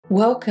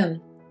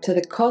Welcome to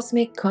the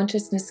Cosmic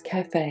Consciousness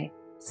Cafe,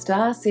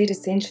 Starseed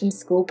Ascension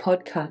School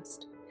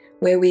podcast,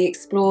 where we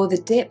explore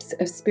the depths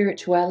of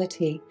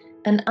spirituality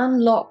and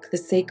unlock the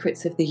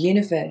secrets of the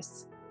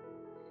universe.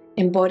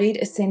 Embodied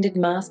Ascended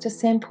Master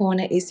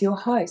Sampoorna is your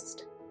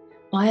host.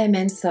 I am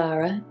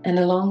Ansara, and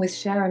along with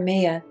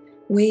Sharamia,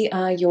 we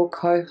are your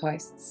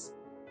co-hosts.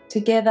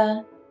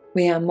 Together,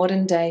 we are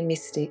modern-day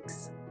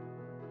mystics.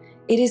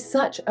 It is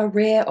such a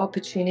rare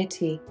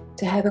opportunity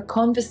to have a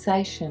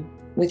conversation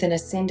with an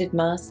Ascended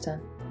Master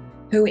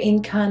who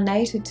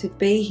incarnated to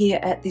be here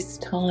at this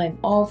time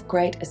of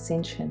great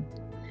ascension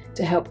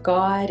to help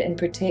guide and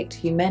protect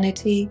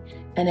humanity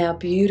and our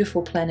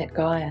beautiful planet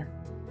Gaia.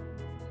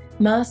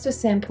 Master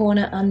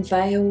Sampoorna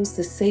unveils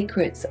the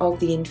secrets of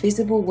the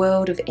invisible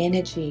world of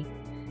energy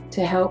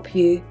to help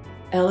you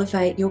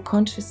elevate your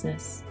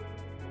consciousness,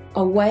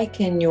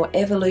 awaken your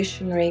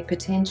evolutionary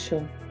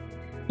potential,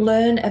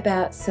 learn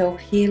about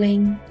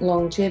self-healing,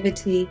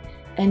 longevity,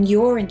 and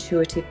your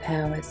intuitive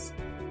powers.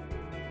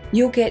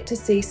 You'll get to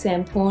see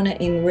Sampoorna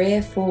in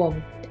rare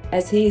form,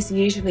 as he is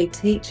usually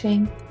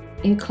teaching,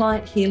 in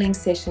client healing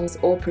sessions,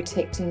 or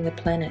protecting the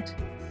planet.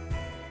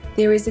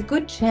 There is a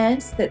good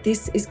chance that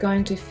this is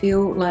going to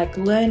feel like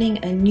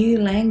learning a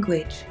new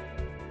language.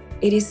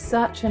 It is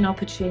such an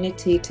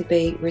opportunity to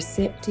be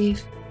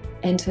receptive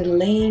and to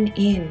lean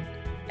in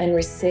and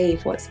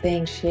receive what's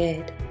being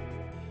shared.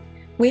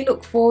 We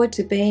look forward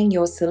to being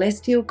your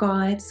celestial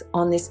guides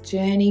on this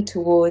journey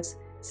towards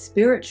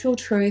spiritual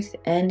truth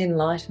and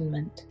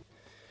enlightenment.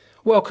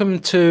 Welcome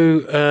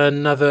to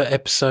another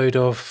episode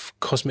of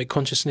Cosmic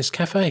Consciousness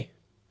Cafe.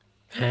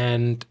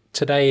 And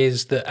today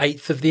is the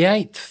 8th of the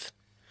 8th,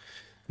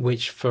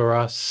 which for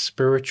us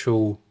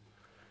spiritual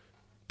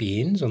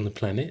beings on the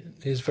planet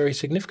is very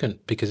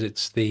significant because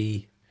it's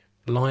the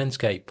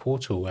Lionsgate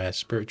portal, our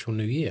spiritual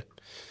new year.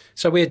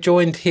 So we're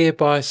joined here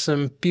by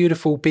some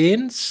beautiful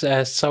beings.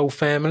 Our soul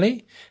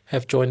family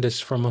have joined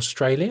us from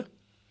Australia.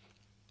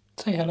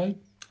 Say hello.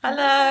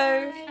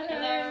 Hello.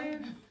 Hello.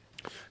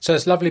 So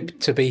it's lovely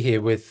to be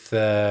here with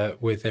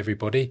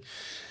everybody.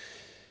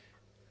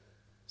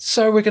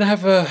 So we're going to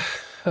have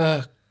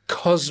a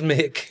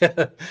cosmic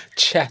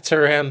chat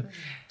around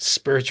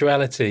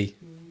spirituality.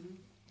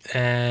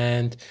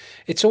 And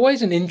it's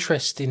always an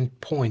interesting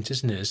point,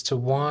 isn't it, as to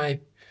why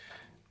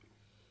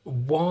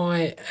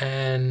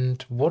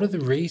and what are the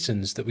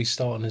reasons that we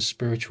start on a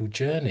spiritual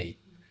journey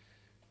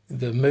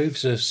that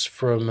moves us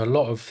from a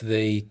lot of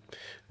the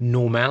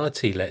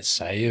normality, let's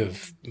say,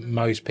 of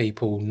most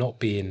people not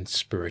being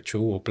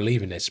spiritual or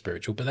believing they're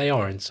spiritual, but they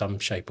are in some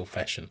shape or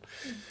fashion.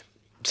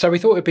 So we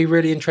thought it'd be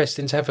really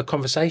interesting to have a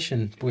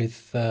conversation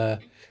with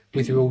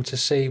you all to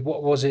see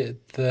what was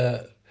it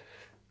that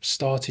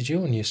started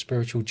you on your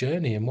spiritual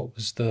journey and what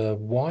was the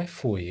why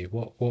for you,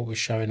 what was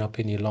showing up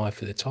in your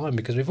life at the time,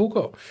 because we've all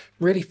got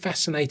really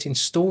fascinating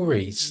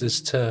stories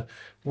as to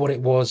what it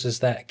was as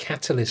that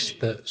catalyst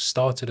that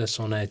started us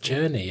on our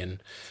journey.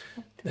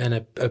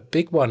 And a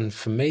big one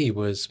for me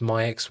was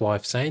my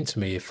ex-wife saying to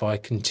me if I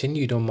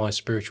continued on my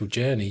spiritual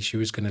journey, she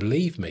was going to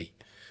leave me.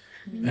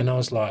 And I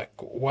was like,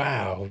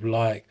 wow,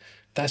 like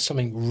that's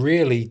something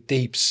really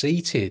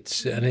deep-seated.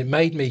 And it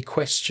made me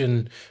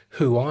question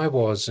who I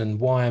was and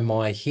why am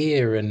I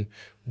here and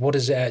what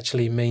does it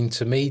actually mean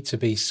to me to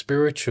be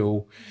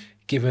spiritual,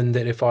 given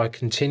that if I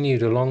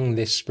continued along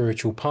this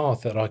spiritual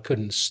path that I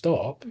couldn't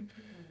stop,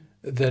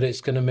 that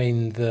it's going to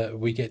mean that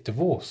we get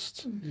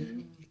divorced.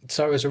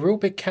 So it was a real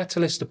big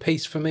catalyst, a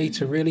piece for me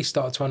to really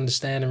start to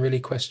understand and really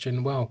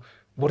question, well,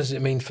 what does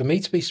it mean for me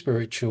to be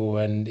spiritual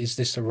and is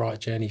this the right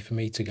journey for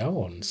me to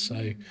go on?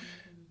 So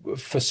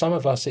for some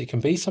of us, it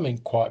can be something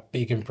quite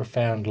big and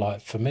profound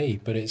like for me,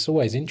 but it's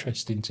always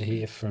interesting to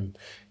hear from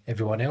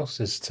everyone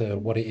else as to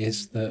what it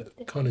is that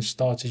kind of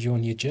started you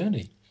on your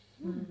journey.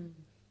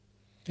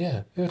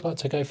 Yeah, who would like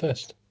to go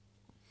first?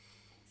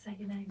 Say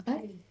your name.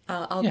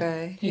 I'll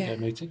go. You go,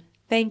 Muti.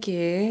 Thank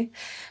you.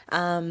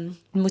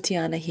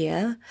 Mutiana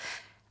here.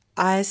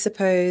 I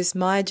suppose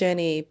my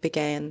journey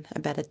began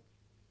about a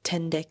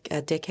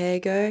decade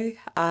ago.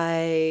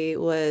 I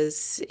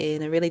was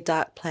in a really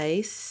dark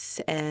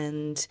place,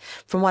 and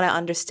from what I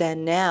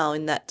understand now,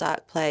 in that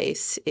dark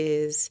place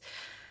is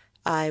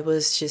I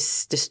was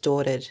just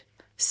distorted.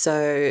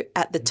 So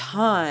at the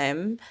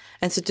time,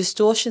 and so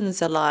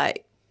distortions are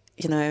like,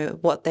 you know,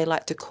 what they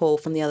like to call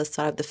from the other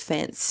side of the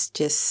fence,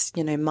 just,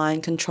 you know,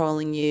 mind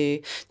controlling you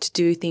to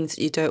do things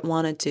that you don't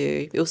want to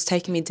do. It was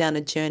taking me down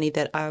a journey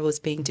that I was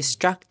being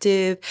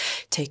destructive,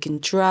 taking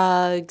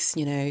drugs,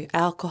 you know,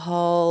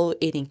 alcohol,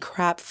 eating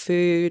crap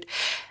food.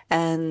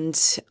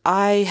 And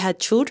I had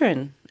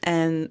children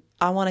and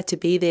I wanted to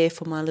be there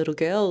for my little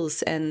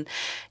girls. And,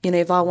 you know,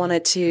 if I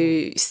wanted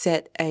to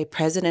set a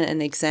precedent,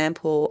 an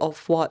example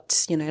of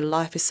what, you know,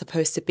 life is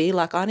supposed to be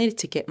like, I needed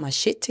to get my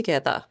shit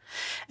together.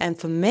 And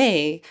for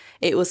me,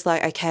 it was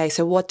like, okay,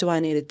 so what do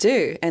I need to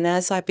do? And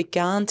as I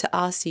began to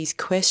ask these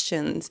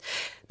questions,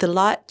 the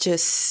light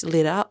just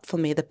lit up for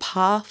me. The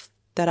path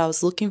that I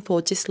was looking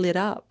for just lit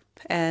up.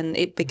 And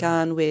it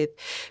began with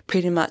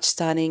pretty much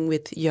starting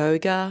with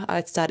yoga.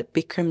 I started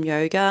Bikram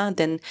yoga,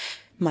 then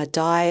my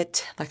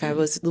diet. Like I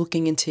was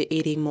looking into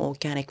eating more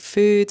organic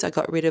foods. I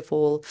got rid of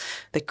all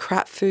the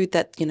crap food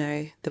that,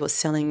 that was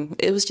selling.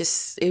 It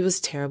was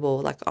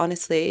terrible. Like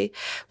honestly,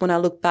 when I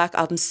look back,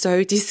 I'm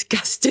so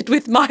disgusted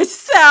with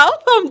myself.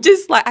 I'm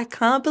just like, I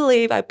can't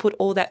believe I put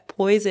all that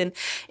poison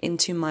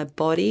into my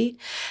body.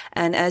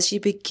 And as you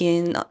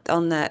begin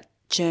on that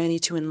journey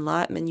to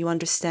enlightenment, you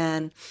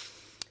understand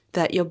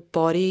that your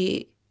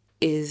body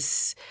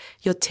is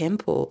your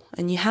temple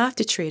and you have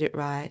to treat it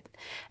right.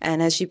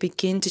 And as you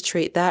begin to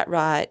treat that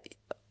right,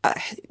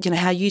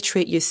 how you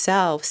treat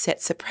yourself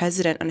sets a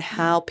precedent on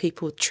how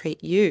people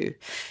treat you.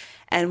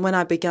 And when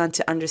I began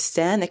to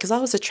understand that, because I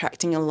was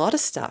attracting a lot of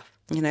stuff,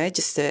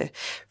 just the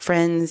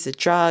friends, the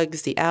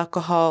drugs, the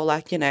alcohol,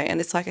 and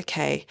it's like,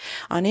 okay,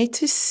 I need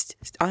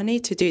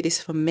to do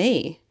this for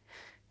me,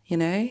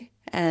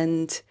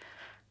 and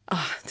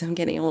I'm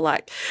getting all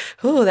like,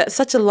 oh, that's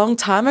such a long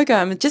time ago.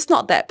 I'm just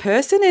not that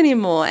person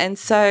anymore. And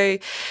so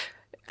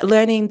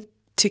learning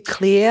to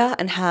clear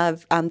and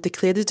have to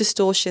clear the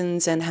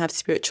distortions and have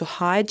spiritual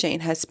hygiene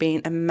has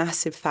been a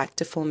massive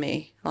factor for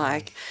me.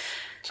 Like,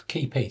 it's a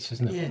key piece,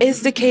 isn't it? Yeah. It's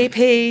the key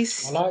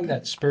piece. I like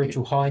that,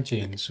 spiritual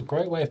hygiene. It's a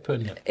great way of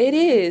putting it. It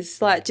is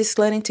like just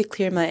learning to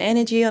clear my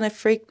energy on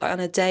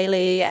a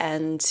daily,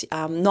 and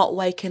not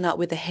waking up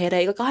with a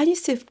headache. Like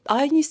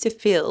I used to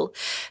feel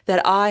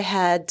that I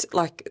had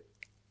like,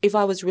 if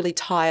I was really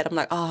tired, I'm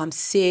like, oh, I'm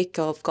sick,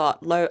 I've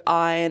got low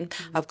iron,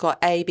 I've got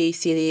A, B,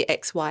 C, D,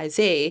 X, Y,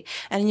 Z.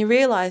 And you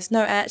realise,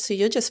 no, actually,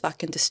 you're just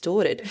fucking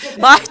distorted.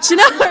 Like, do you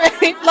know what I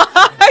mean?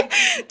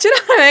 Do you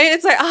know what I mean?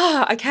 It's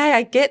like, okay,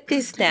 I get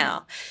this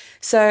now.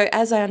 So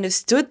as I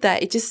understood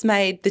that, it just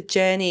made the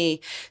journey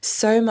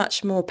so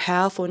much more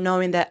powerful,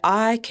 knowing that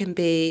I can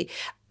be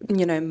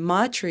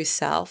my true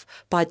self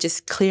by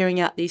just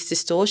clearing out these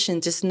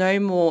distortions. Just no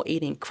more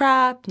eating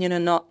crap,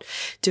 not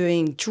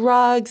doing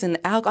drugs and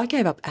alcohol. I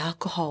gave up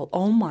alcohol.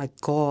 Oh my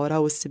God, I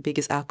was the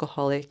biggest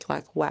alcoholic.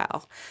 Like,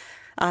 wow.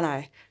 I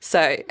know.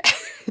 So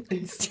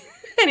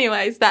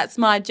anyways, that's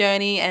my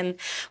journey, and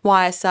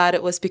why I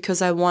started was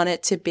because I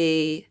wanted to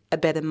be a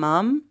better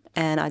mum,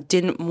 and I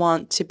didn't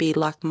want to be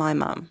like my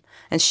mum.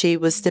 And she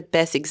was the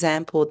best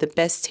example, the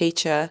best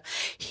teacher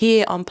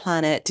here on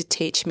planet to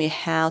teach me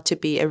how to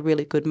be a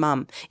really good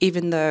mum,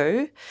 even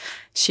though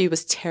she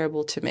was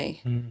terrible to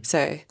me.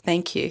 So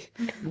thank you.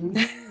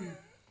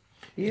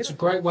 It's a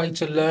great way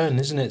to learn,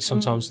 isn't it?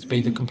 Sometimes to be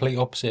the complete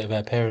opposite of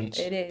our parents.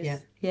 It is.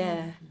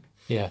 Yeah.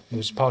 Yeah, it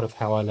was part of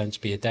how I learned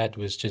to be a dad,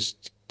 was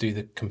just do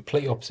the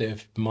complete opposite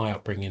of my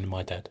upbringing and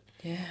my dad.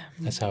 Yeah.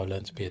 That's how I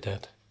learned to be a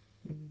dad.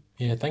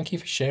 Yeah, thank you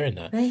for sharing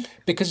that.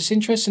 Because it's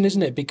interesting,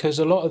 isn't it? Because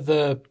a lot of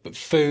the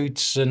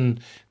foods and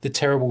the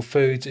terrible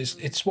foods,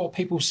 it's what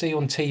people see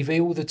on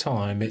TV all the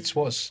time. It's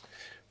what's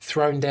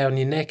thrown down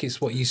your neck. It's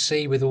what you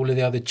see with all of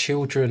the other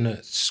children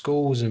at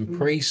schools and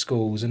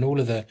preschools and all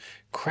of the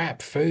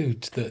crap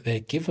food that they're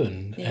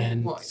given. Yeah,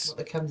 and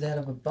what comes out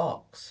of a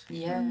box.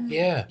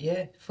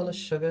 Yeah, full of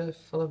sugar,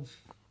 full of...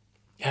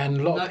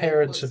 And a lot of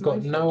parents have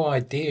got no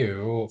idea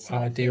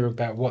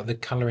about what the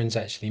colourings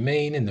actually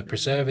mean, and the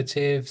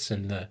preservatives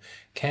and the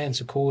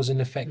cancer causing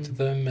effect of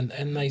them,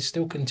 and they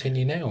still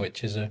continue now,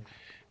 which is a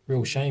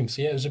real shame.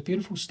 So yeah, it was a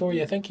beautiful story.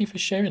 Yeah, thank you for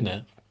sharing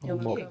that.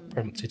 What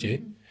prompted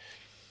you?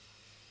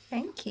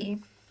 Thank you.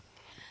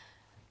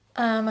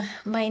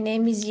 My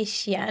name is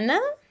Yishiana.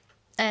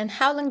 And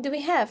how long do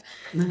we have?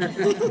 Because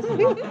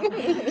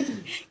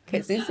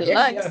it's a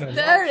long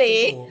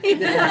story.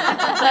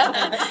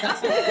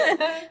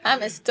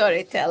 I'm a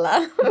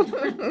storyteller.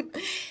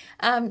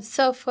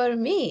 So for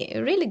me,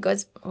 it really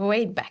goes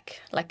way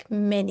back, like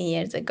many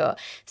years ago.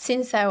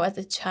 Since I was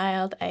a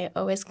child, I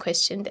always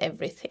questioned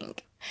everything.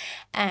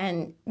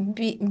 And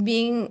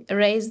being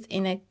raised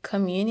in a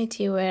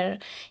community where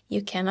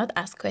you cannot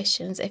ask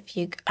questions. If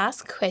you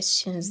ask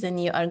questions, then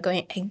you are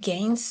going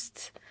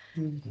against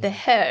the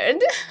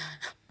herd.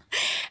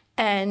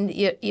 And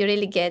you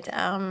really get,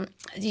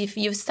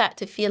 you start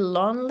to feel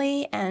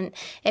lonely, and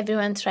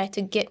everyone tries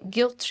to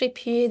guilt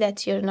trip you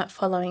that you're not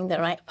following the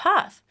right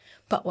path.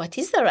 But what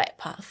is the right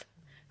path?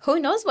 Who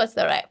knows what's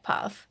the right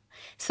path?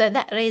 So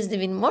that raised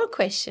even more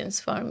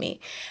questions for me.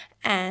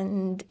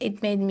 And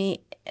it made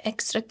me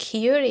extra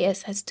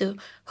curious as to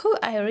who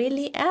I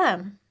really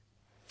am.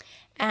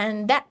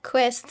 And that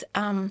quest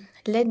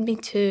led me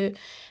to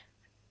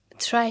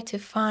try to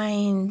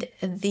find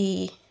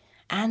the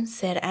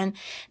answer. And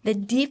the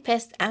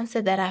deepest answer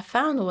that I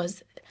found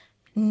was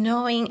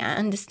knowing and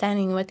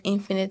understanding what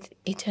infinite,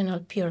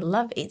 eternal, pure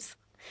love is.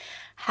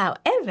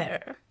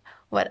 However,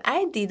 what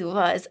I did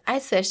was I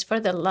searched for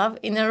the love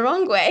in a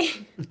wrong way,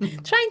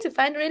 trying to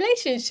find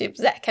relationships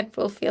that can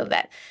fulfill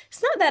that.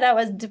 It's not that I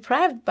was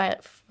deprived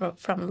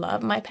from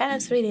love. My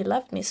parents really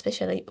loved me,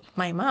 especially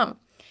my mom.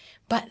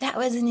 But that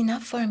wasn't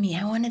enough for me.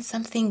 I wanted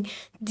something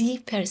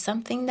deeper,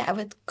 something that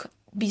would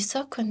be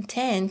so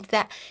content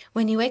that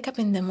when you wake up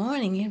in the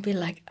morning, you'd be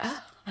like,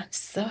 oh, I'm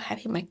so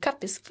happy. My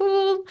cup is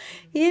full,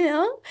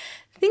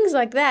 things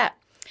like that.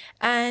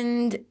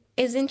 And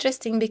it's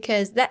interesting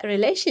because that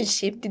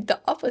relationship did the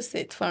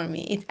opposite for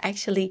me. It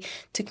actually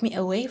took me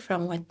away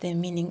from what the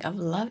meaning of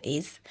love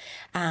is.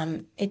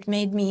 It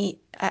made me,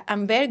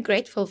 I'm very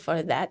grateful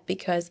for that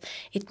because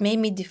it made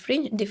me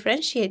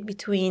differentiate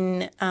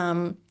between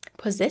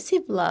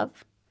possessive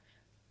love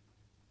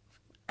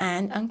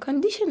and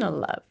unconditional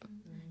love.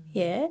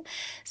 Yeah.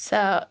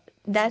 So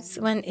that's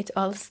when it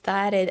all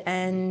started.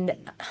 And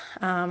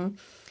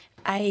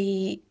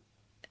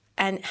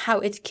and how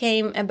it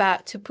came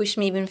about to push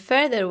me even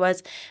further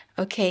was,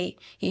 okay,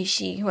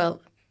 Yushi, well,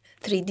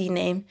 3D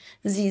name,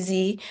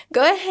 ZZ,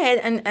 go ahead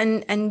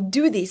and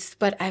do this.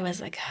 But I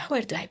was like,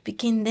 where do I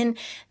begin? Then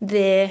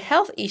the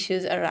health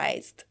issues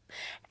arise.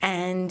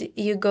 And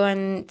you go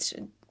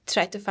and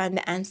try to find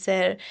the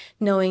answer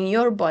knowing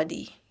your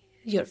body,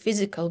 your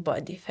physical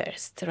body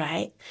first,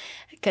 right?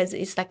 Because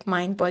it's like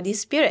mind, body,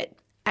 spirit.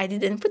 I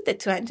didn't put the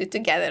two and two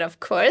together, of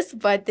course,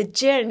 but the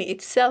journey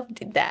itself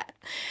did that.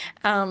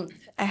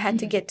 I had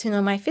to get to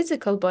know my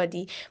physical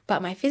body,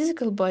 but my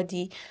physical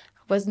body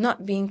was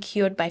not being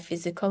cured by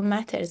physical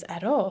matters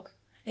at all.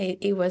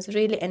 It was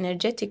really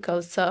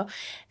energetical. So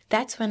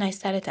that's when I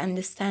started to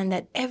understand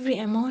that every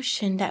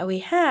emotion that we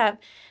have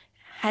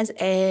has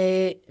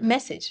a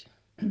message.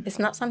 It's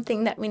not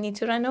something that we need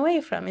to run away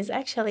from. It's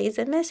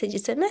a message.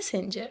 It's a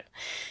messenger.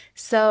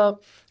 So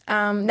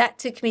that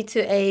took me to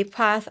a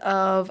path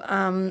of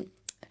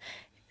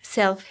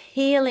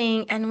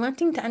self-healing and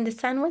wanting to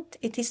understand what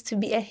it is to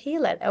be a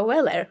healer, a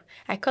weller.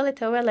 I call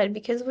it a weller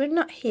because we're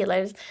not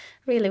healers,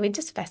 really. We're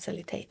just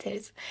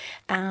facilitators.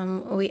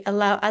 We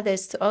allow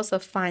others to also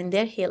find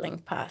their healing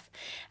path.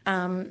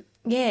 And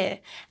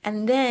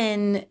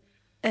then...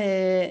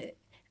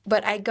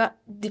 but I got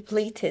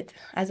depleted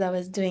as I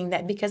was doing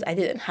that because I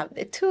didn't have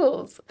the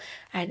tools.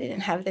 I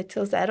didn't have the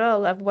tools at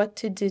all of what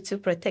to do to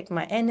protect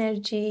my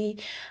energy,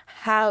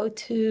 how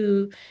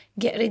to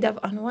get rid of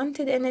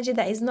unwanted energy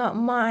that is not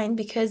mine,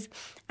 because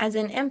as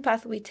an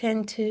empath, we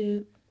tend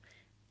to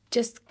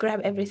just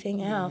grab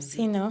everything else,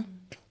 you know.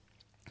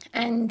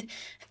 And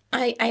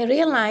I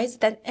realized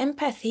that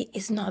empathy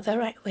is not the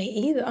right way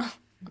either.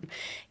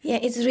 Yeah,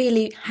 it's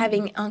really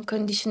having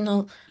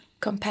unconditional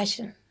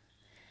compassion.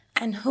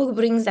 And who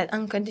brings that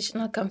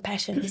unconditional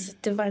compassion is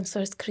the divine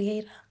source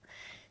creator.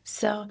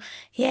 So,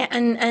 yeah,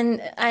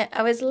 and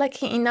I was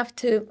lucky enough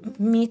to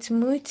meet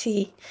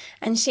Muti,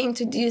 and she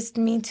introduced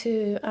me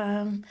to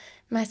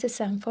Master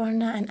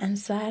Sampoorna and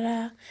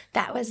Ansara.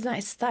 That was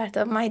the start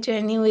of my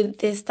journey with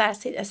the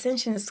Starseed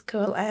Ascension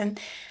School, and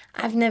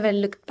I've never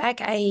looked back.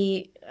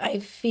 I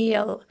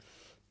feel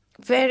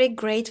very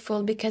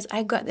grateful because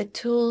I got the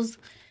tools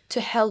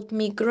to help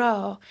me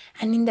grow,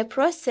 and in the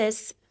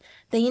process,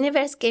 the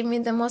universe gave me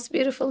the most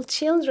beautiful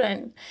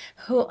children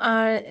who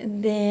are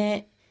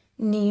the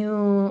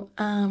new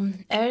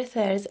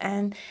earthers,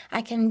 and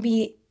I can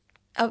be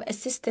of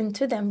assistance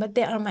to them, but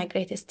they are my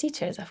greatest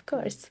teachers, of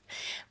course.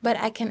 But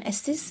I can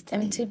assist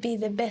them to be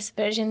the best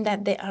version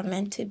that they are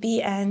meant to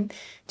be and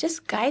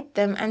just guide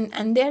them.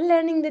 And they're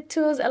learning the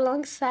tools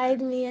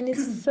alongside me, and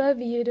it's so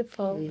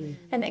beautiful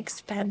and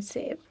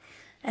expansive.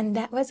 And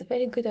that was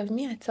very good of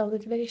me. I told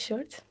it very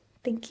short.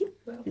 Thank you.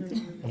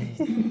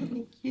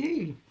 Thank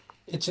you.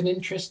 It's an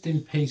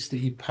interesting piece that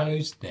you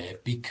posed there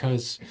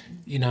because,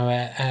 you know,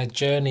 our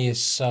journey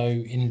is so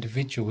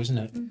individual, isn't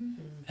it?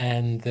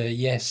 And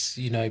yes,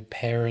 you know,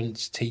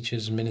 parents,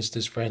 teachers,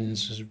 ministers,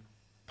 friends,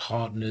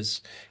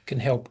 partners can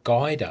help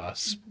guide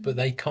us, but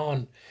they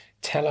can't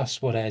tell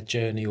us what our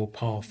journey or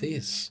path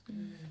is.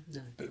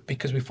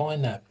 Because we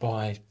find that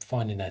by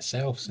finding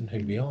ourselves and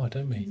who we are,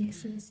 don't we?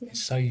 Yes.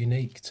 It's so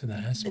unique to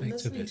that aspect of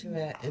Listening it.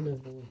 to our inner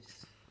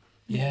voice.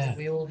 Yeah.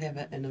 We all have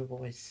an inner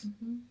voice.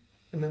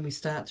 And when we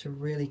start to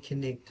really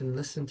connect and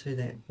listen to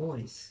that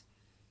voice,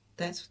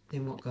 that's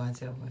then what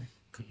guides our way.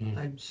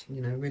 And,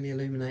 you know, really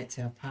illuminates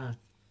our path.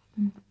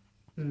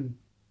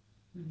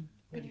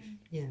 Really,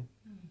 yeah.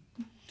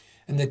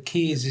 And the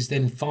key is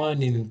then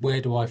finding,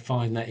 where do I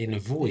find that inner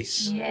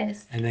voice?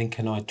 Yes. And then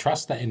can I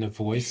trust that inner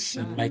voice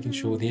and making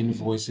sure the inner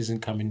voice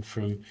isn't coming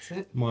from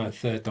my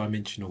third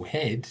dimensional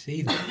head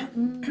either.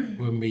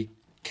 When we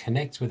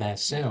connect with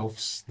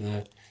ourselves,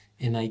 the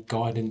innate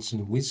guidance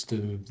and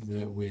wisdom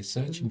that we're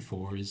searching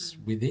for is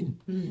within.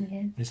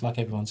 It's like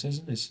everyone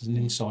says, it's an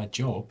inside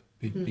job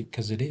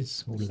because it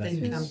is. All of that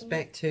Then comes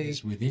back to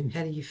is within.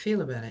 how do you feel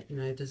about it? You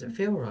know, does it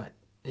feel right?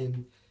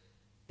 And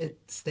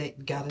it's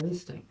that gut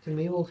instinct, and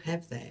we all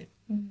have that.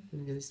 You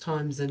know, there's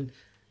times in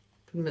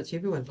pretty much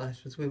everyone's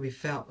life was where we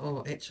felt,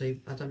 oh,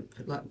 actually, I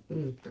don't like,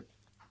 but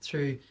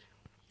through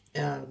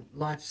our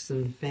lives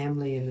and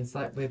family, and it's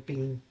like we've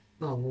been,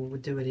 oh, well, we'll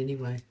do it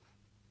anyway.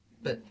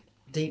 But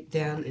deep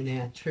down in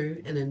our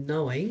true inner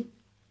knowing,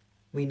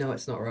 we know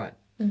it's not right,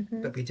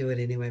 but we do it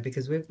anyway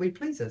because we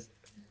please us.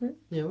 You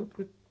know,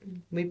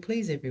 we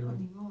please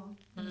everyone.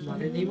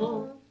 Not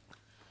anymore.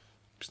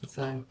 It's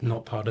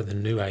not part of the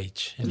new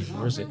age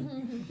anymore, is it?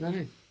 No.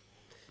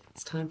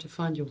 It's time to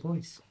find your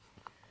voice.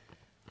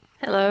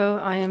 Hello,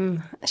 I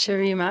am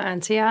Sharima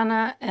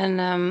Antiana,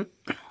 and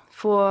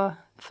for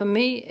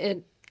me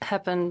it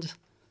happened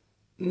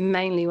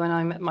mainly when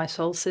I met my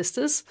soul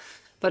sisters,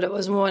 but it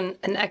was more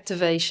an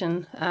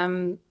activation.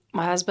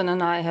 My husband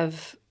and I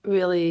have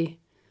really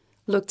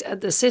looked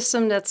at the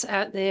system that's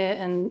out there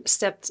and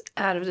stepped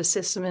out of the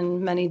system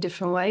in many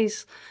different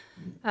ways.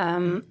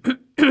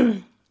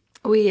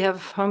 We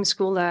have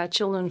homeschooled our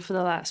children for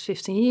the last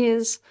 15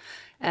 years,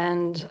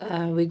 and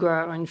we grow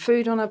our own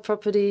food on our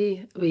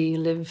property. We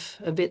live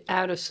a bit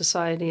out of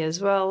society as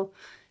well.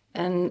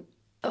 And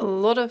a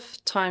lot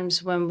of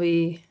times when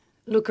we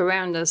look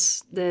around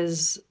us,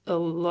 there's a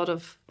lot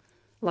of,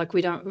 like,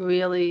 we don't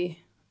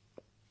really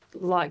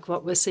like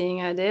what we're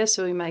seeing out there,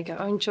 so we make our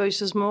own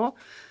choices more.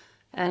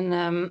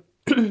 And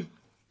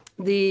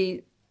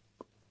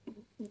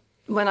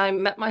when I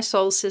met my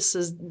soul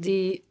sisters,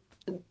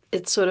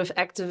 it sort of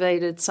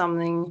activated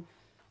something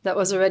that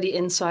was already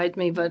inside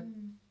me, but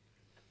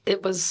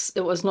it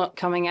was not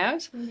coming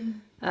out.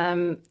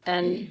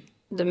 And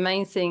the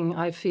main thing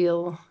I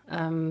feel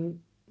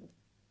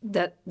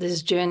that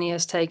this journey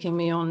has taken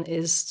me on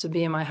is to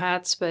be in my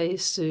heart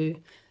space, to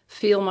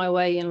feel my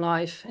way in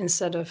life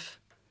instead of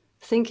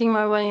thinking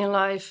my way in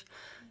life,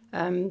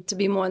 to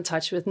be more in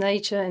touch with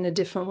nature in a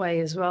different way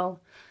as well.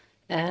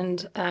 And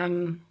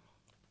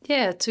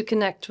to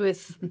connect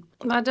with,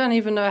 I don't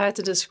even know how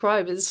to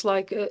describe it. It's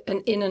like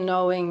an inner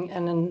knowing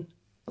and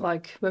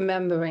like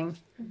remembering,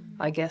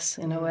 I guess,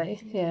 in a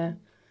way. Yeah.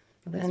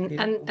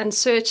 And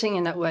searching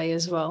in that way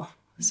as well.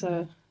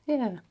 So,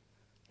 yeah.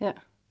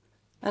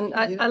 And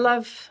I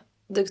love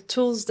the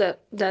tools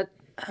that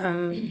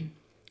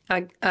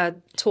I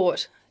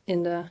taught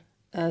in the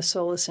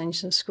Soul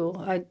Ascension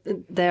School.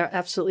 They're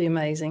absolutely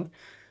amazing.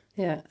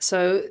 Yeah.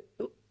 So,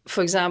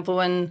 for example,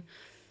 when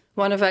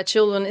one of our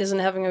children isn't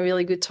having a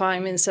really good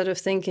time, instead of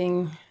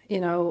thinking,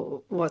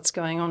 what's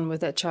going on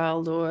with that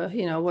child, or,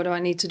 what do I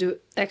need to do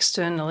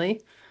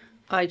externally,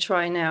 I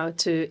try now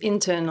to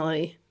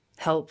internally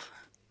help,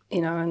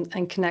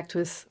 and connect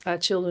with our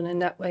children in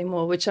that way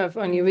more, which I've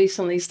only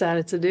recently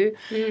started to do,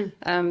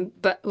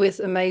 but with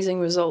amazing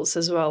results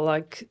as well,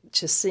 like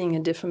just seeing a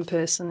different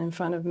person in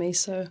front of me.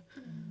 So,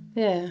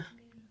 yeah.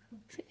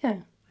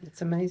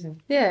 It's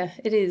amazing. Yeah,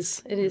 it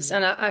is. It is.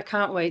 And I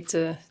can't wait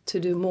to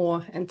do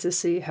more and to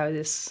see how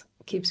this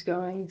keeps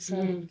going.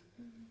 So,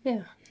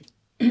 yeah.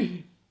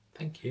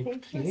 Thank you.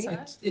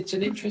 It's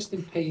an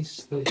interesting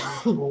piece that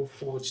you brought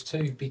forward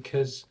too,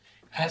 because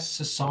as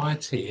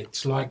society,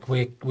 it's like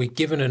we're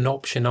given an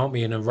option, aren't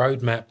we, and a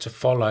roadmap to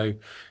follow,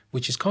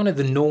 which is kind of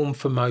the norm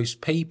for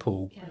most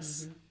people.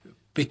 Yes.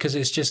 Because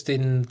it's just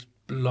in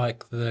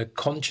like the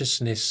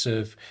consciousness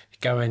of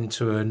going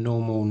to a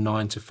normal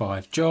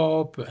 9-to-5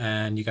 job,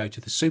 and you go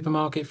to the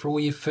supermarket for all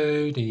your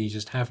food, and you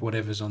just have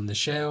whatever's on the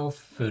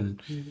shelf,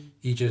 and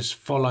you just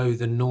follow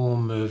the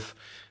norm of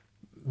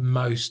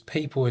most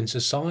people in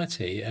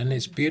society. And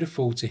it's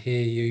beautiful to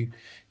hear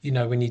you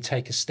know, when you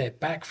take a step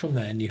back from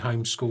that and you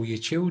homeschool your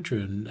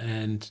children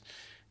and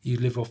you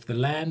live off the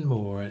land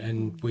more,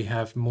 and we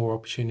have more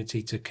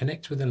opportunity to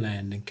connect with the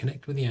land and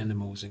connect with the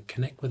animals and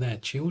connect with our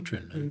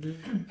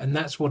children. And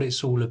that's what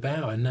it's all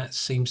about. And that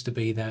seems to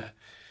be that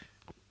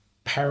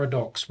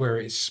paradox where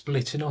it's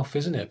splitting off,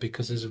 isn't it?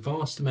 Because there's a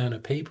vast amount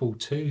of people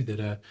too that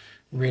are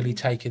really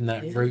taking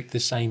that route the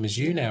same as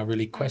you now,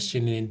 really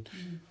questioning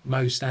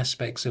most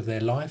aspects of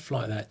their life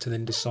like that, to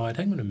then decide,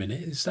 hang on a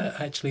minute, is that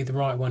actually the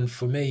right one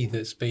for me,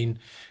 that's been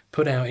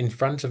put out in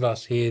front of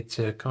us here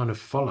to kind of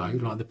follow,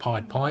 like the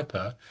Pied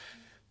Piper,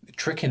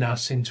 tricking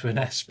us into an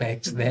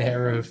aspect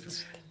there of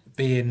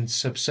being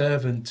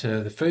subservient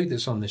to the food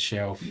that's on the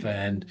shelf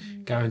and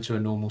going to a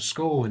normal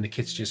school, and the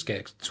kids just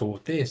get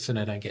taught this and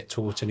they don't get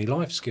taught any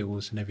life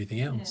skills and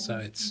everything else. So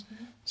it's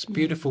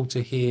beautiful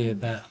to hear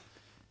that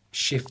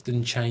shift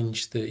and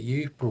change that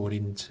you've brought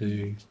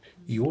into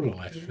your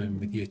life and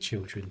with your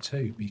children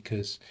too,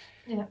 because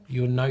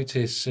you'll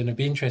notice, and it'd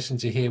be interesting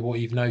to hear what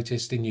you've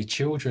noticed in your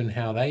children,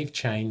 how they've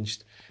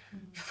changed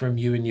from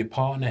you and your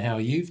partner, how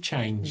you've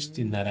changed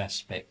in that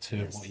aspect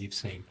of what you've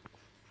seen.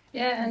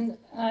 Yeah, and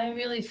I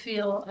really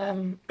feel,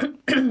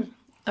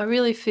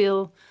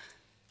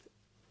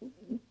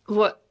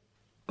 what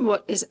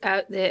is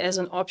out there as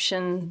an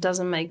option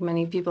doesn't make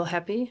many people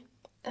happy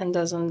and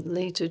doesn't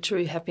lead to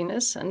true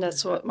happiness. And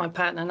that's what my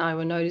partner and I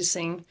were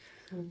noticing.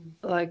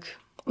 Like,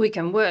 we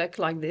can work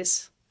like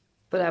this,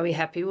 but are we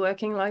happy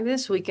working like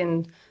this? We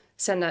can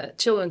send our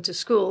children to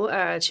school.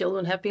 Are our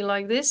children happy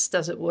like this?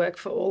 Does it work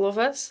for all of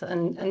us?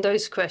 And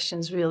those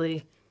questions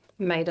really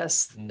made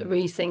us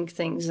rethink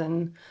things.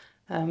 And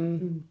That's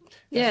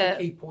the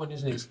key point,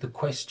 isn't it? It's the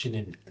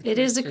questioning. It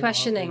is the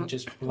questioning.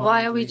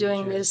 Why are we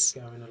doing this?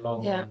 Going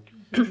along on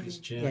this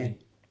journey.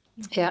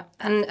 Yeah,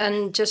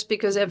 and just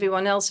because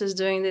everyone else is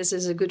doing this,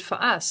 is it good for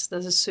us?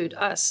 Does it suit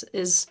us?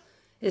 Is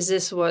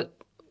this what,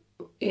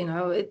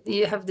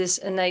 you have this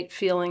innate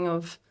feeling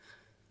of,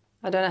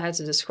 I don't know how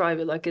to describe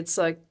it, like it's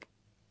like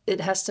it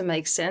has to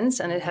make sense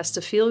and it has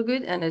to feel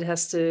good and it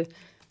has to,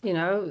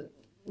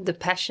 the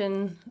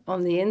passion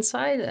on the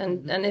inside,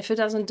 and if it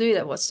doesn't do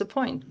that, what's the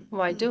point?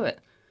 Why do it?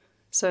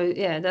 So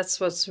yeah, that's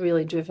what's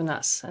really driven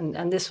us,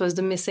 and this was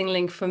the missing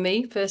link for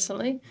me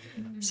personally.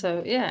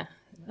 So yeah,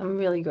 I'm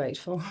really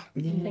grateful.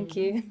 Thank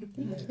you.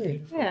 Thank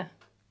you.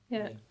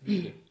 Yeah.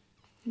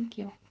 Thank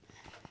you.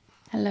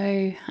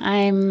 Hello,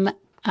 I'm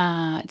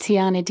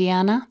Tiana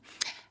Diana,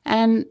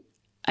 and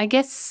I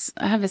guess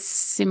I have a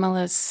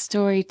similar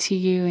story to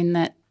you in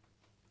that,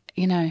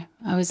 you know,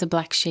 I was a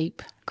black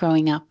sheep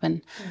growing up,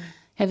 and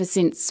ever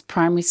since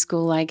primary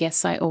school, I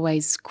guess I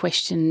always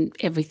questioned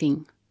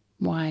everything.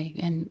 Why?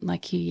 And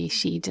like you,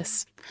 Yishi,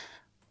 just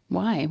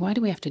why? Why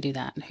do we have to do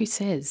that? Who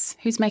says?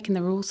 Who's making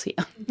the rules here?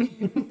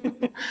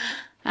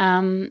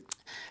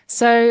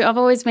 So I've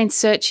always been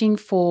searching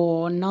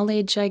for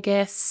knowledge, I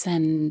guess,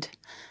 and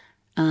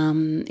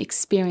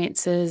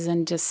experiences,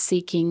 and just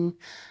seeking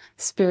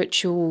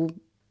spiritual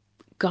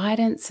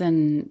guidance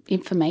and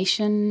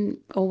information.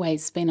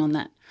 Always been on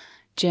that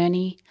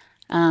journey.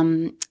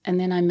 And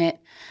then I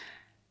met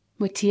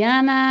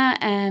Mutiana,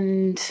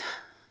 and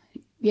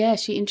yeah,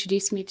 she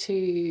introduced me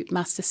to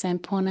Master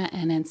Sampoorna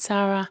and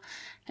Ansara,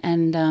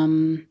 and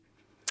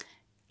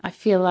I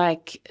feel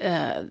like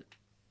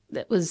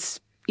that was,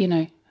 you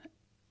know,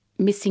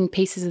 missing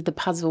pieces of the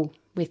puzzle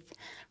with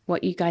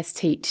what you guys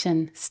teach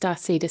and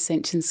Starseed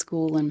Ascension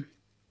School. And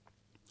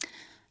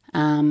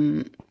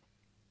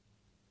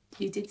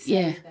You did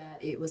say that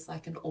it was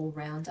like an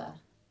all-rounder,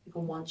 like a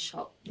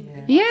one-shop.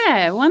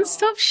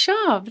 One-stop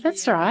shop.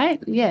 That's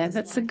right. Yeah,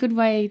 that's a good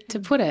way to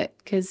put it,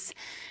 because,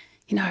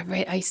 you know,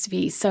 I used to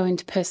be so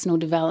into personal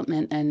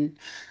development and,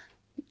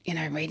 you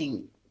know,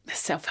 reading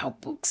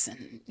self-help books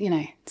and, you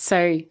know,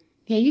 so,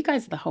 yeah, you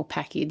guys are the whole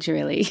package,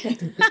 really.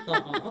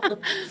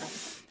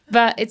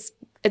 But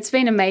it's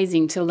been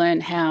amazing to learn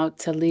how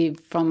to live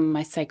from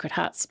my sacred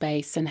heart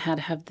space and how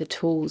to have the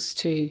tools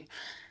to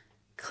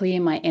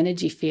clear my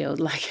energy field.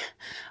 Like,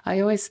 I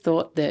always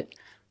thought that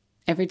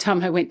every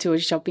time I went to a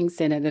shopping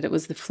centre that it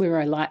was the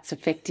fluoro lights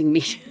affecting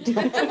me.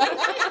 Seriously,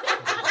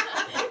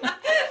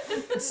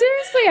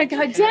 I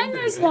go, damn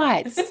those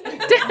lights.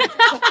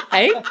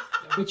 Hey?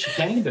 Which you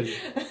can do.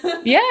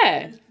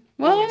 Yeah.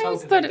 Well, I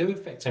always thought they do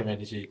affect our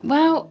energy.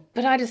 Well,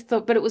 but I just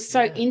thought, but it was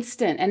so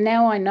instant. And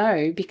now I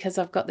know, because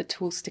I've got the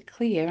tools to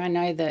clear, I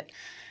know that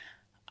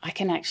I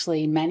can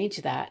actually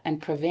manage that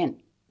and prevent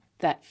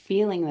that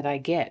feeling that I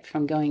get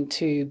from going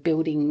to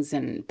buildings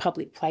and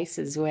public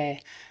places where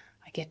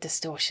I get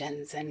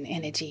distortions and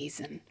energies.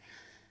 And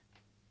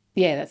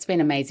yeah, that's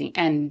been amazing.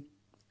 And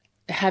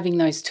having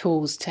those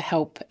tools to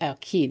help our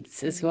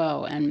kids as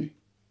well. And,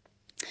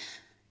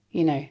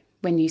 you know,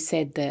 when you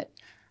said that,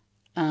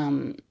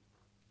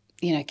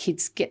 you know,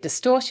 kids get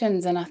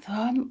distortions, and I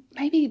thought, oh,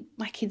 maybe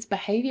my kid's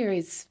behaviour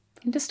is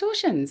in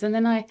distortions. And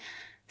then I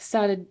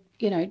started,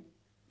 you know,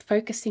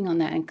 focusing on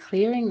that and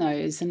clearing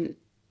those, and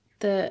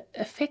the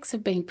effects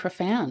have been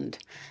profound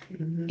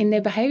in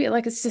their behaviour.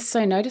 Like, it's just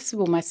so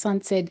noticeable. My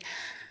son said,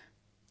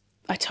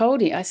 I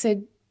told him, I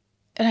said,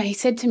 he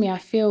said to me, I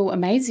feel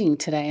amazing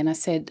today. And I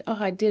said, oh,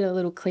 I did a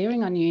little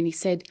clearing on you. And he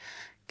said,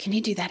 can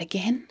you do that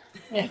again?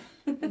 Yeah.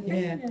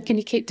 Can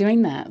you keep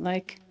doing that?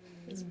 Like,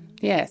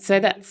 yeah, so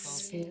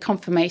that's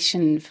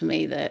confirmation for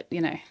me that,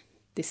 you know,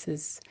 this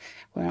is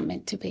where I'm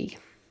meant to be.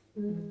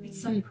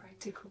 It's so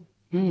practical.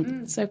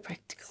 So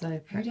practical. So Who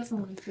practical. doesn't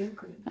want to feel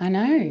good? I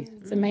know.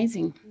 It's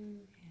amazing.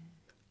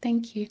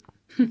 Thank you.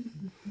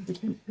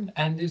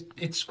 And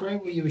it's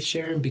great what you were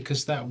sharing,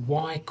 because that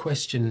why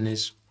question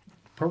is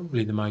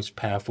probably the most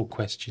powerful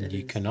question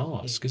you can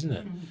ask, isn't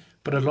it?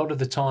 But a lot of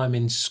the time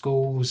in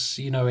schools,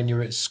 you know, when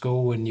you're at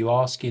school and you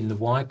ask in the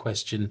why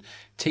question,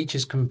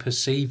 teachers can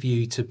perceive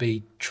you to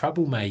be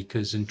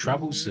troublemakers and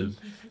troublesome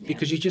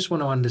because you just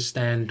want to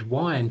understand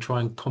why and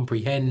try and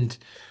comprehend,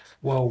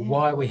 well,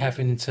 why are we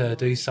having to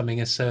do something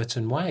a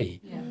certain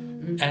way?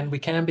 And we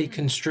can be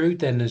construed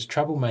then as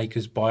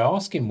troublemakers by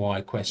asking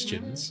why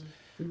questions.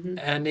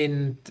 And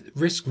in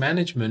risk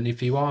management,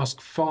 if you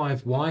ask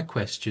 5 why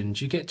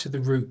questions, you get to the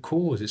root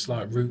cause. It's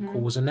like root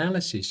cause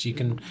analysis. You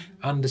can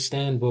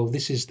understand, well,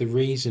 this is the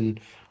reason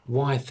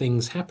why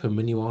things happen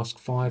when you ask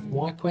 5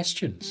 why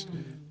questions.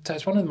 So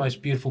it's one of the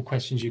most beautiful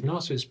questions you can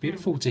ask. So it's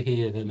beautiful to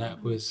hear that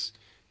that was,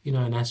 you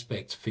know, an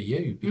aspect for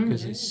you,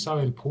 because it's so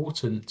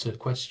important to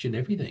question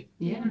everything.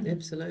 Yeah,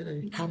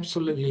 absolutely.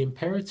 Absolutely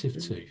imperative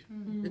to.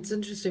 It's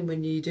interesting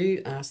when you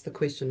do ask the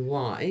question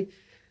why.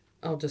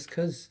 Oh, just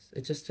because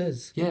it just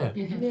is. Yeah.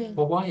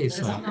 Well, why is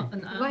It's that? not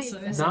an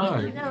answer, is No,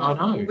 it? I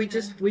know. We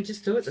just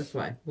do it this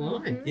way.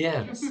 Why?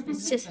 Yeah.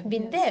 It's just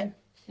been there.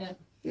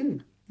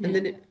 And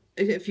then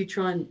if you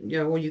try and, you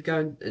know, or you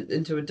go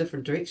into a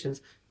different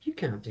directions, you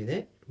can't do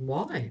that.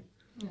 Why?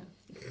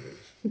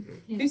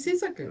 Who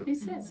says I can? Who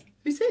says?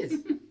 Who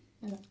says?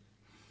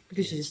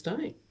 Because you just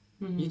don't.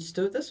 You just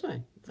do it this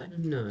way. It's like,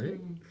 no.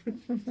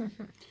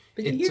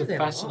 But you It's hear a that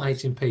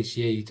fascinating piece.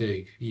 Yeah,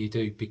 you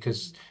do.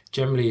 Because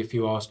generally, if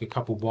you ask a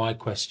couple why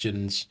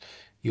questions,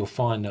 you'll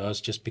find that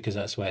it's just because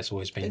that's the way it's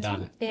always been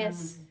done.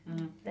 Yes,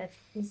 that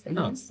is the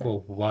No, answer.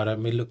 well, why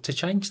don't we look to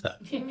change that?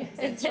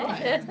 That's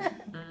right.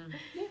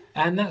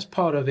 And that's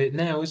part of it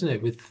now, isn't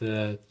it? With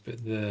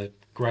the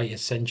great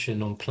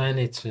ascension on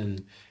planet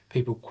and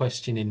people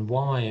questioning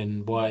why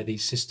are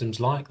these systems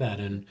like that,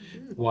 and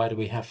why do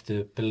we have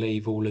to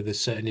believe all of the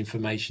certain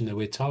information that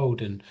we're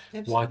told, and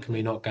why can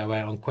we not go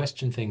out and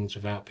question things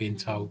without being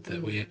told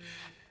that we're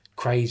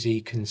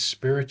crazy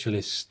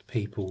conspiritualist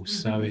people?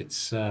 So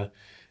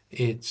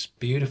it's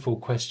beautiful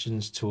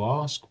questions to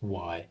ask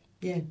why.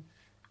 Yeah.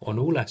 On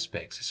all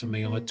aspects. It's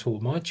something I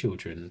taught my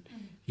children.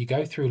 You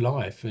go through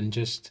life, and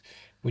just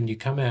when you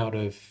come out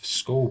of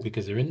school,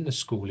 because they're in the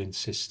schooling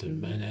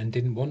system and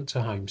didn't want to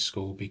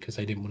homeschool because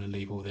they didn't want to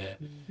leave all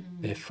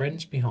their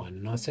friends behind.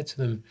 And I said to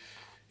them,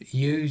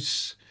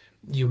 use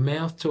your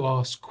mouth to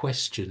ask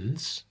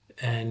questions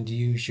and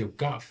use your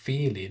gut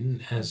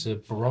feeling as a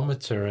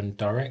barometer and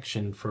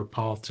direction for a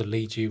path to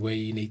lead you where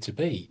you need to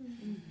be.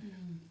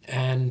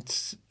 And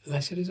they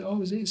said, is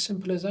it as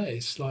simple as that?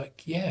 It's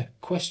like, yeah,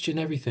 question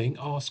everything,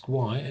 ask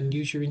why, and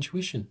use your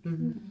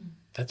intuition.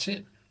 That's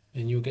it.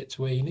 And you'll get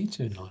to where you need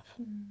to in life.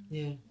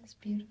 Yeah. That's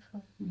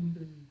beautiful.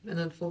 And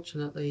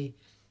unfortunately,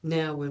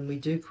 now when we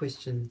do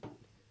question,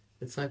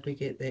 it's like we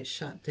get that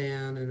shut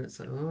down, and it's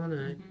like, oh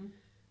no,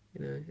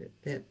 you know,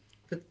 that.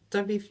 But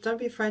don't be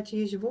afraid to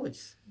use your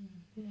voice.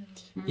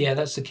 Yeah,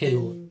 that's the key.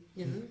 And,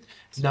 you know,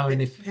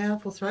 Knowing it's if,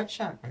 powerful throat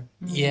chakra.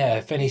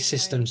 if any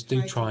systems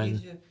do try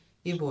and use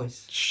your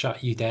voice.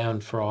 shut you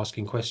down for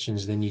asking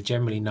questions, then you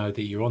generally know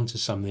that you're onto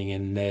something,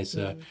 and there's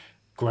a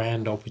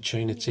grand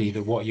opportunity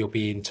that what you're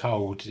being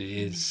told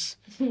is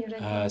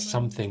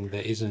something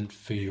that isn't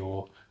for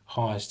your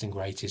highest and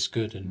greatest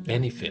good and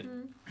benefit.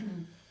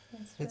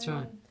 That's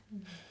right.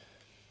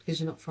 Because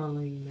you're not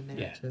following the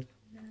narrative.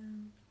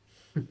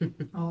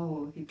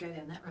 Oh, if you go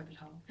down that rabbit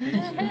hole.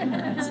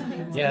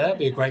 Yeah, that'd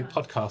be a great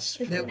podcast.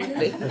 That would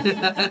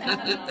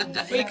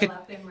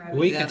be.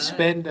 We could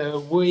spend a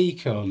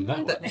week on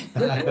that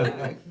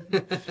one.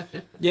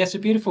 Yeah, so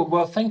beautiful.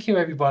 Well, thank you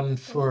everyone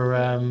for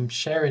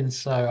sharing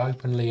so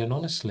openly and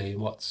honestly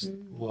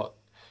what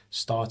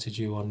started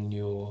you on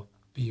your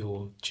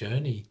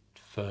journey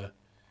for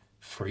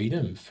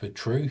freedom, for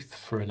truth,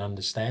 for an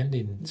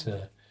understanding,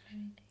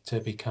 to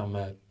become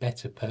a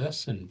better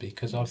person.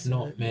 Because I've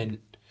not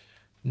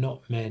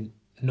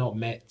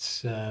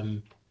met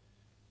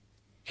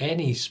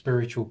any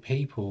spiritual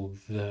people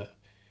that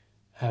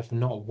have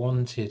not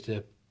wanted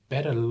a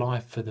better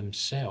life for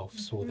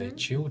themselves or their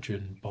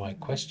children by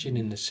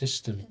questioning the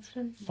system,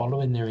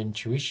 following their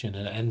intuition,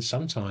 and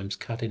sometimes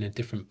cutting a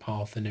different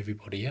path than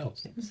everybody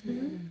else.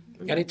 And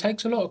it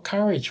takes a lot of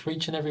courage for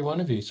each and every one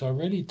of you, so I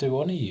really do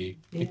honour you,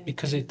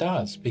 because it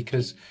does.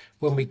 Because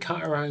when we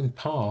cut our own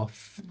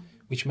path,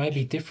 which may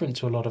be different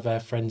to a lot of our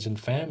friends and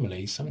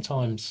family,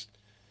 sometimes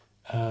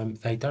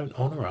they don't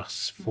honour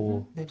us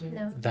for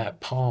that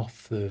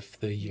path of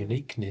the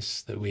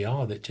uniqueness that we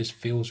are, that just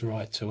feels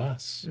right to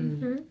us.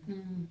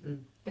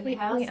 We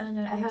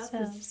honour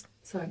ourselves.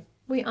 Sorry.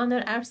 We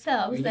honour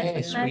ourselves.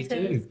 Yes, we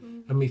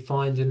do. And we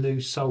find a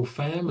new soul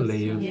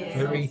family of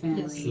very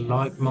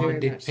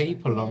like-minded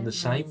people on the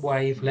same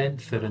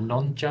wavelength that are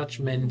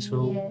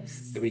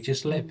non-judgmental, that we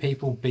just let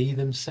people be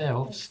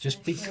themselves,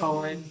 just be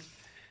kind.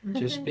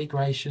 Just be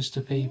gracious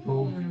to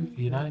people,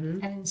 you know,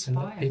 and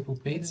let people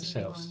be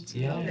themselves.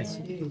 Yeah, That's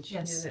huge.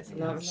 Yes. Yeah,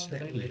 that's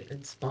lovely.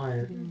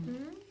 Inspire.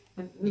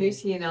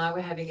 Lucy and I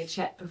were having a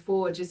chat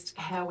before, just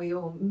how we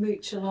all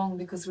mooch along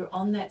because we're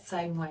on that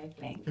same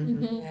wavelength.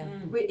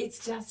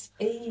 It's just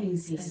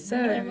easy.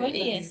 So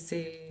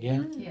easy.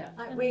 Yeah. Yeah.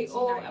 Like we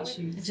all, that's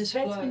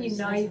when you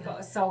know you've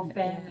got a soul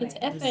family. It's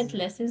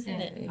effortless,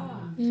 isn't it?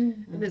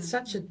 And it's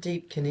such a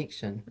deep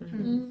connection.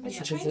 It's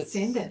Because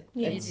transcendent.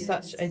 It's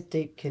such a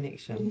deep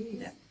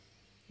connection.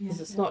 Because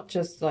it's not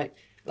just like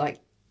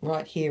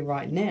right here,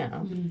 right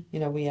now. You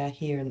know, we are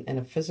here in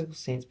a physical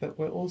sense, but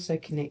we're also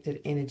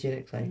connected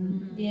energetically.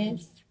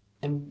 Yes.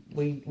 And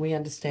we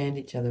understand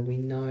each other. We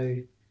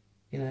know,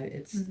 you know,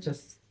 it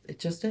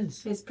just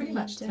is. It's pretty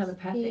much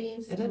telepathic.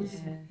 It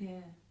is.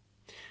 Yeah.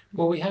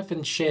 Well, we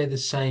haven't shared the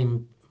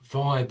same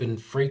vibe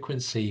and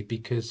frequency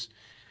because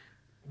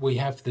we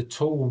have the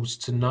tools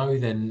to know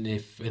then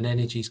if an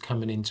energy's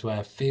coming into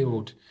our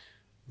field,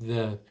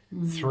 the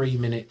 3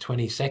 minute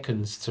 20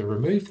 seconds to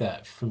remove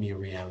that from your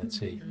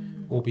reality,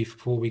 or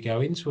before we go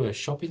into a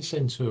shopping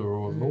centre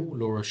or a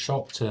mall or a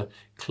shop, to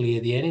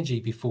clear the energy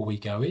before we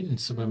go in.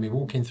 So when we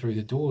walk in through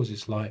the doors,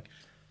 it's like,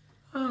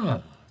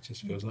 it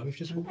just feels like we've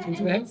just walked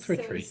into a health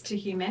retreat. Sense to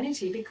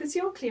humanity, because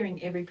you're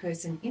clearing every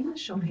person in the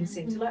shopping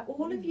centre. Like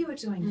all of you are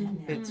doing that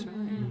now. That's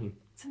right.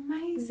 It's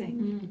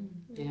amazing.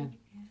 Yeah.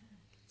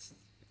 It's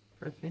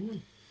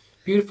profound.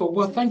 Beautiful.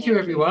 Well, thank you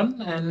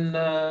everyone, and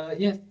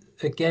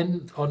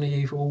again, honour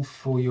you all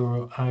for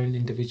your own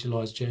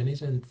individualised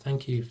journeys, and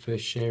thank you for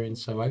sharing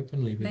so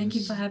openly with us. Thank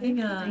you for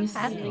having us.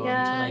 on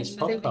today's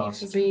Thank you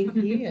podcast. for being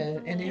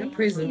here and our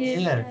presence.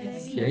 Yeah,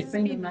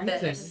 thank you.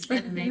 It's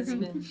been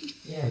amazing.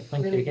 Yeah,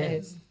 thank you Really again.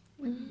 has.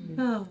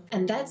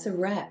 And that's a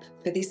wrap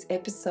for this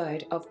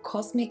episode of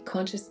Cosmic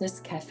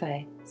Consciousness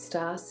Cafe,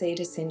 Star Seed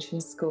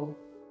Ascension School.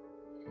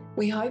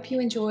 We hope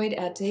you enjoyed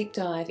our deep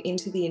dive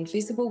into the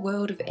invisible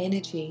world of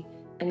energy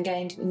and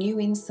gained new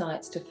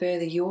insights to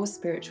further your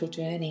spiritual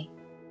journey.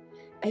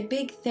 A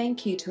big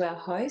thank you to our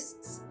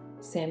hosts,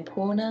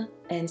 Sampoorna,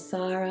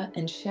 Ansara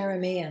and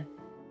Sharamia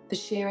for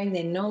sharing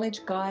their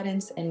knowledge,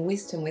 guidance and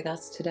wisdom with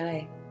us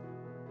today.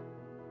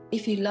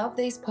 If you love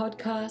these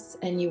podcasts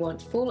and you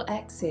want full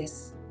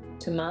access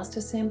to Master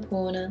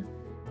Sampoorna,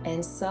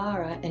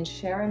 Ansara and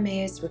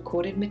Sharamia's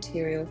recorded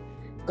material,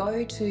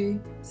 go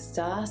to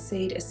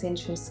Starseed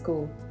Ascension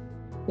School.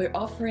 We're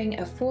offering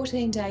a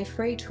 14-day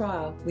free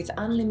trial with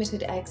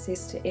unlimited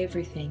access to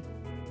everything.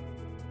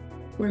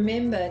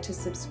 Remember to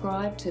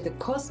subscribe to the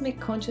Cosmic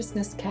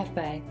Consciousness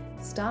Cafe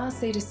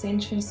Starseed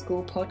Ascension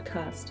School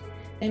podcast,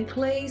 and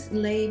please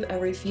leave a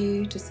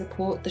review to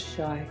support the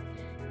show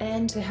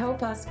and to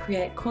help us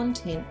create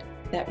content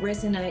that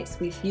resonates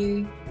with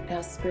you,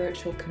 our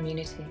spiritual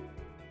community.